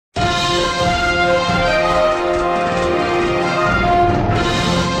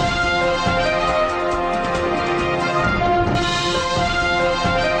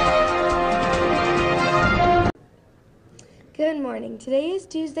morning. Today is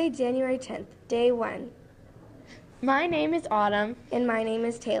Tuesday, January 10th, day 1. My name is Autumn. And my name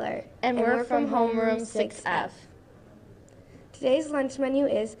is Taylor. And we're from Homeroom 6F. Today's lunch menu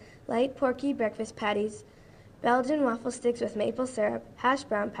is light porky breakfast patties, Belgian waffle sticks with maple syrup, hash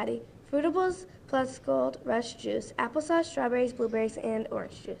brown patty, Fruitables plus Gold Rush juice, applesauce, strawberries, blueberries, and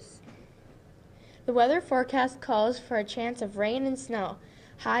orange juice. The weather forecast calls for a chance of rain and snow,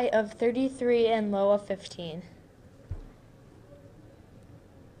 high of 33 and low of 15.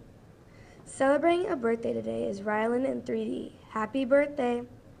 Celebrating a birthday today is Rylan in 3D. Happy birthday!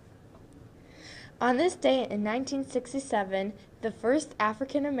 On this day in 1967, the first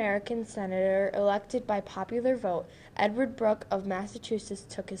African-American senator elected by popular vote, Edward Brooke of Massachusetts,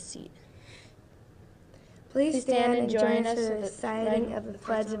 took his seat. Please stand and join us for the reciting of the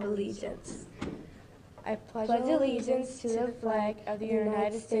Pledge of Allegiance. I pledge allegiance to the flag of the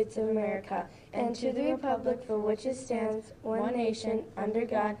United States of America and to the republic for which it stands, one nation, under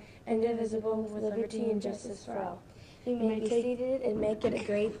God, indivisible, with liberty and justice for all. You may be seated and make it a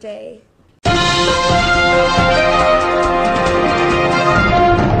great day.